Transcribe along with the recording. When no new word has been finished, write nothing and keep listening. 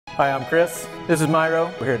Hi, I'm Chris. This is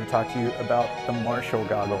Myro. We're here to talk to you about the Marshall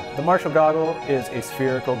Goggle. The Marshall Goggle is a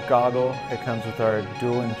spherical goggle. It comes with our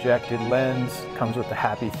dual injected lens, comes with the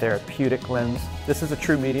Happy Therapeutic lens. This is a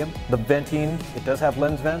true medium. The venting, it does have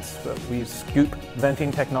lens vents, but we use scoop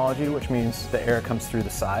venting technology, which means the air comes through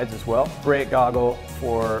the sides as well. Great goggle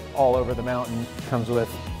for all over the mountain. Comes with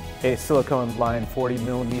a silicone lined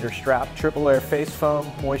 40mm strap, triple layer face foam,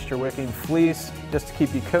 moisture wicking fleece, just to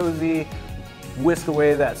keep you cozy, whisk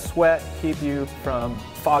away that sweat, keep you from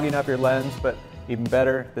fogging up your lens, but even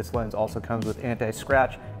better, this lens also comes with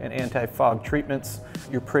anti-scratch and anti-fog treatments.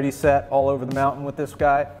 You're pretty set all over the mountain with this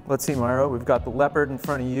guy. Let's see, Myro, we've got the Leopard in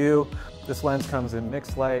front of you. This lens comes in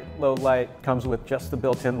mixed light, low light, comes with just the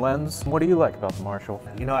built-in lens. What do you like about the Marshall?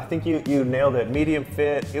 You know, I think you nailed it. Medium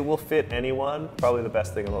fit, it will fit anyone. Probably the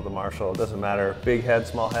best thing about the Marshall. It doesn't matter, big head,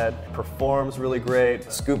 small head. Performs really great.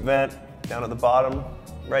 Scoop vent down at the bottom,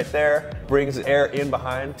 right there. Brings air in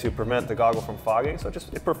behind to prevent the goggle from fogging, so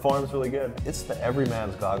it performs really good. It's the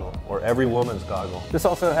everyman's goggle, or every woman's goggle. This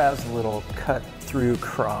also has a little cut-through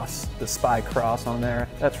cross, the spy cross on there.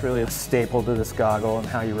 That's really a staple to this goggle and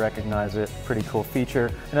how you recognize it. Pretty cool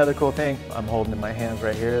feature. Another cool thing I'm holding in my hands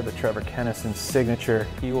right here, the Trevor Kennison signature.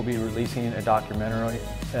 He will be releasing a documentary.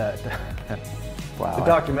 Wow. The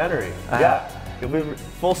documentary, yeah. You'll be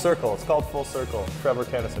full circle. It's called Full Circle. Trevor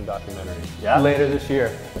Kennison documentary. Yeah. Later this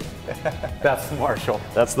year. That's the Marshall.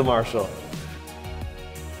 That's the Marshall.